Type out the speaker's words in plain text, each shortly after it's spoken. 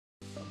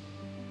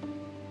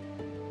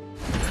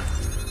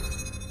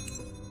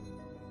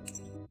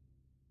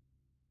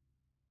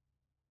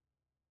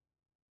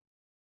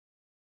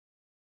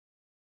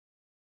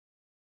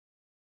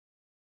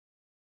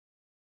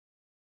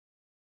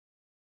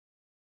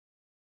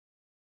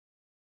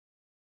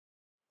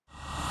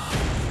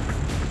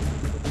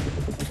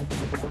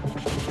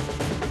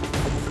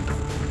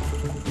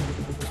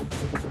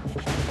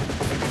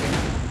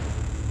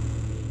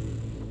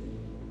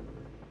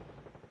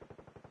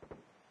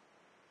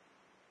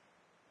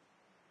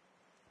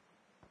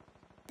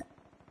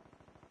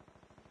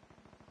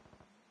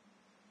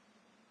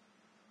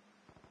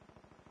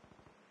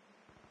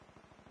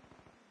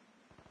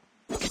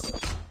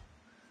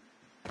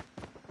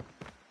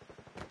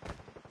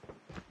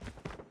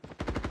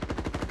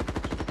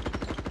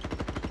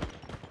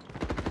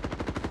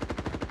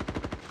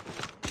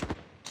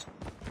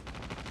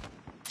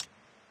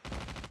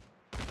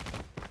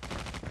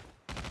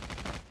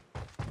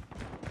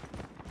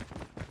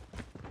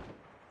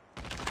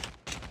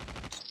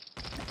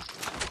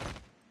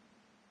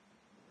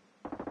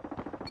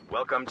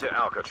Welcome to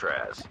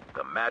Alcatraz.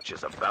 The match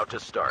is about to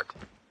start.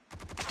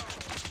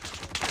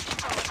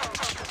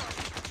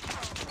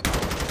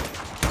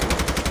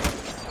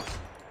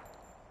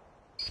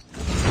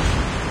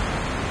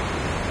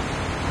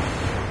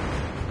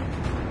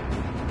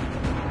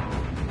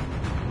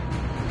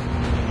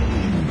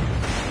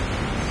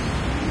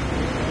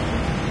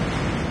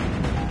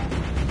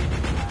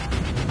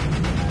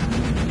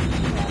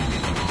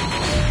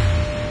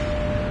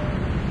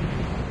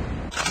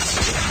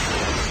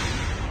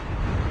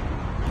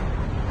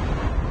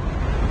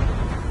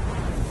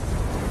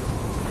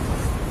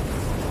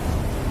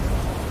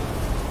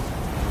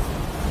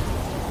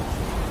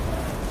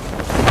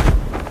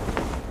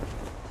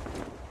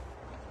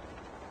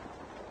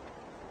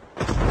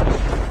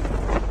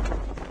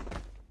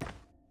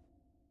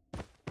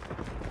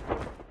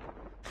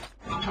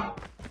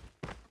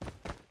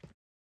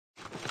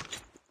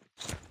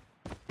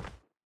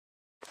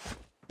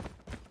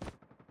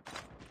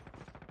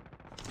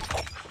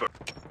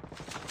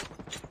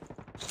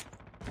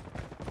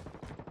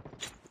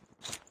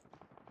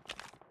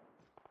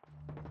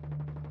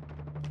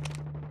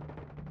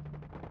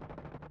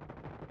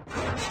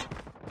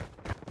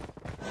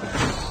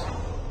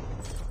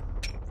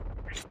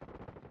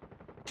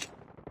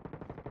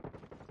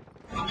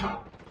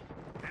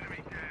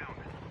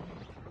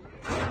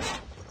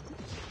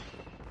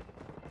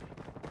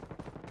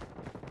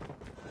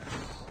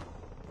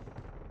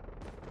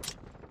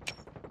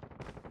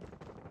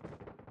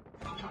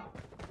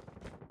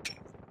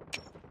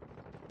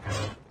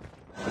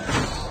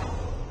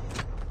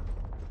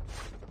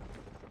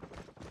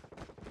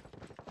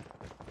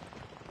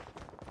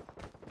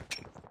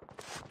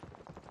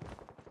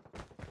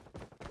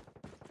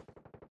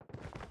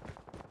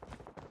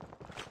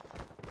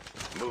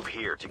 Move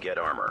here to get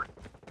armor.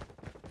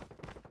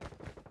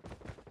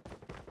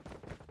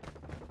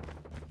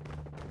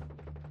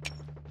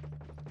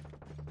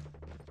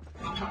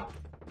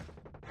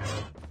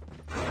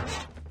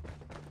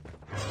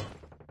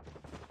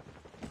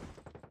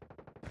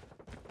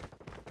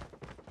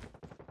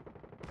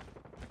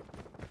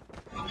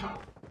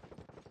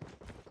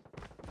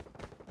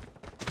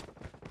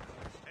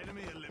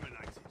 Enemy eliminated.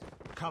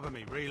 Cover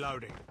me,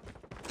 reloading.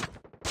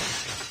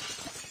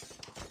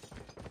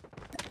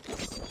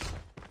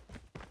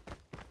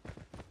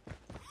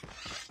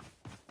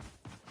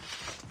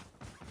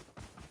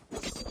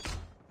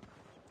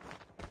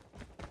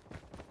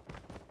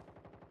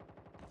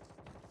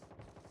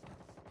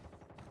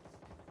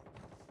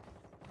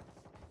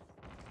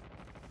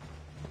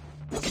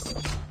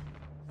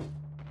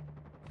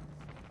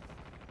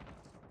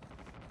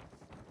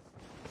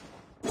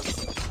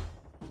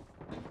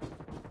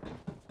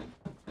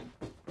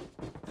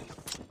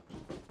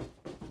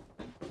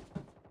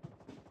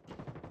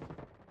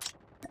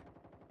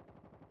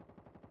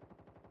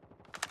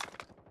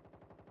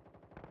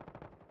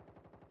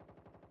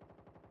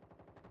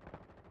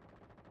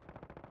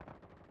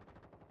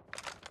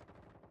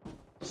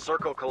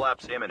 Circle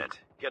collapse imminent.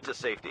 Get to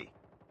safety.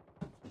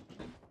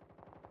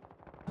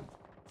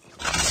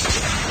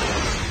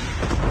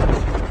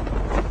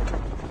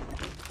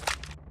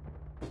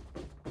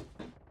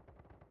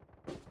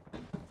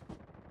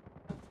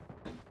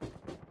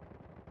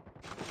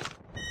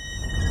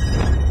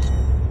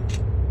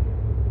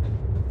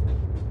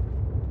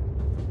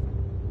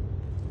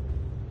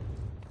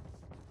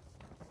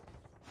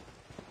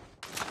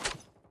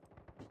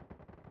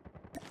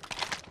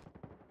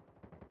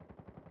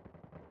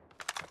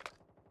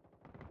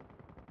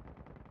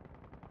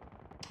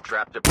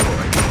 Trap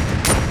deployed.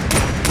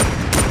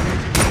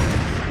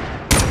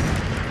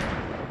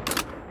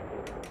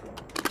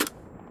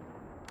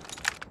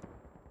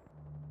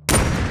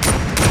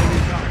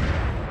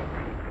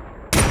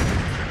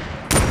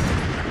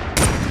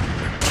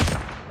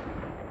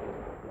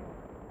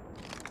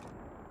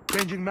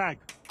 Changing mag.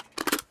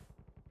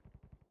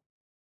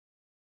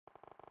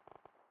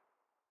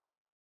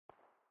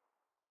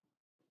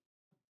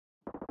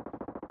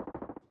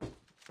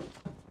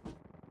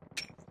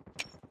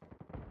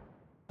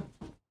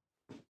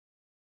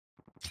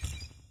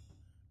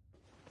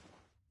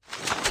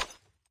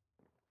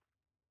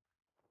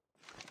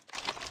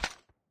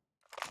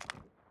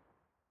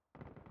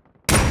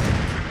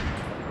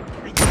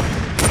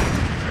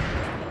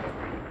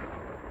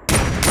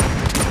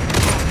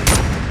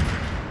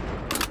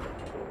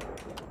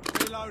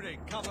 Reloading,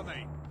 cover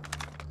me.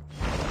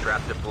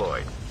 Trap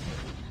deployed.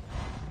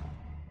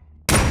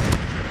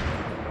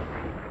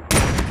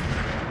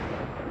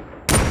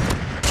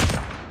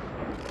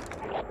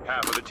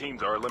 Half of the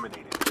teams are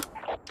eliminated.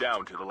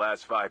 Down to the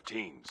last 5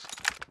 teams.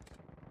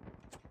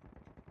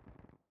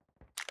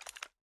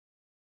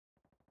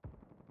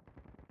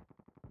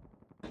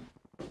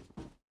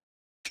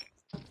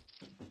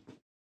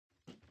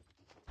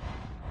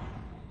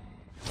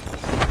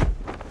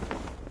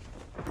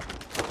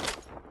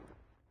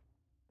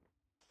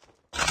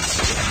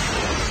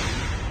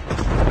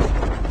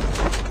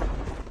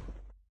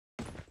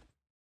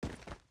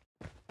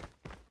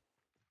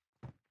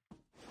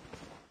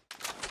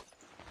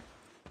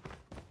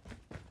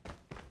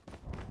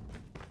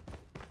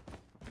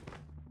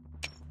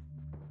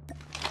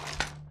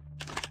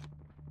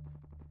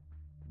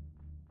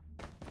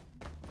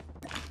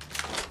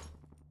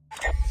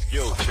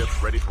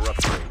 ships ready for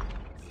upgrade.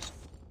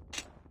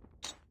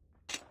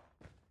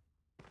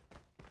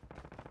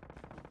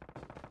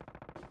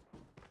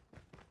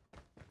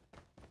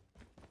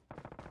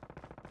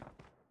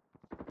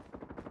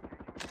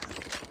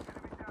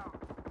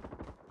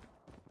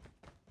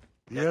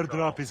 The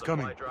airdrop is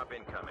coming. Supply drop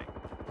incoming.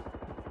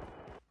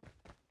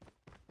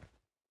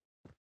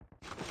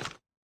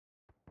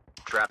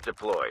 Trap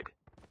deployed.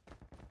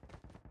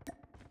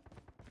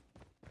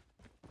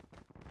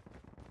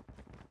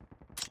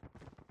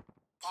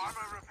 Armor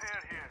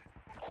repair here.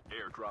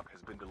 Airdrop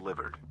has been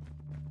delivered.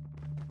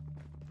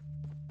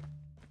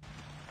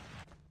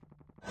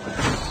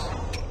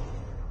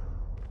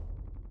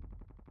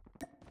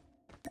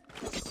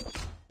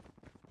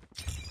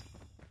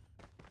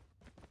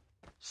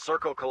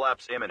 Circle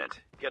collapse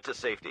imminent. Get to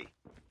safety.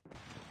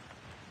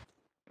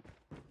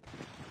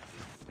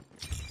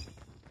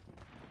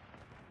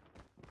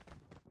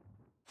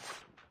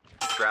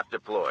 Trap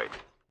deployed.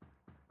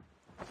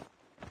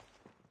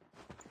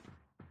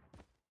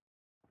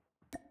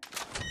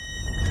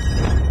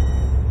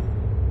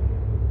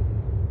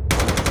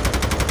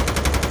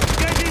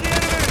 Engaging the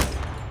enemy!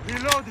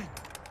 Reloading!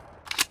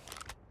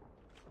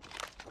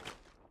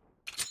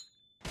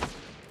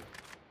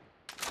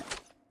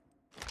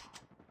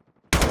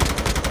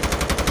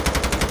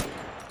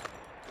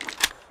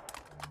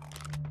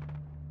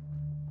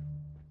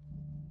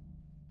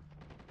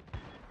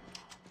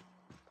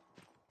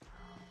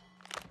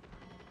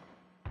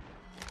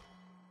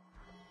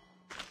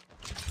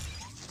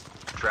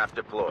 Trap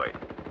deployed.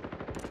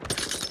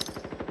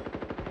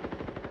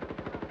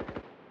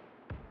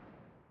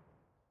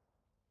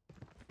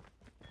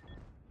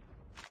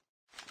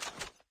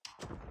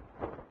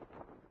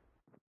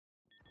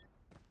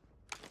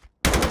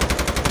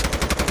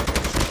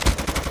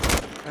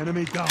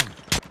 Enemy down.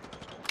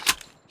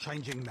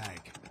 Changing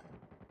mag.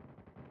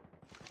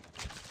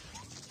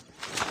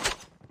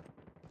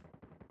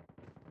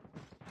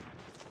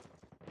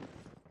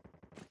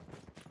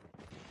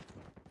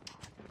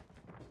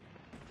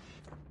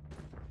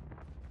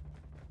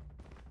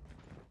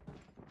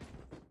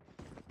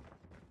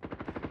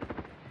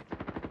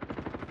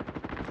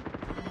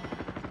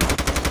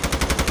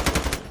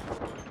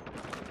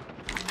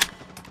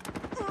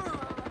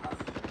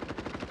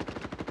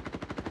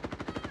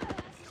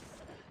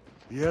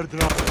 The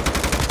airdrop.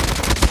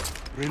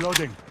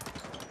 Reloading.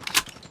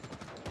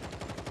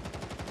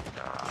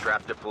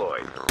 Trap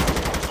deployed.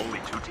 Only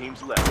 2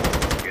 teams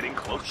left. Getting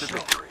close to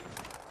victory.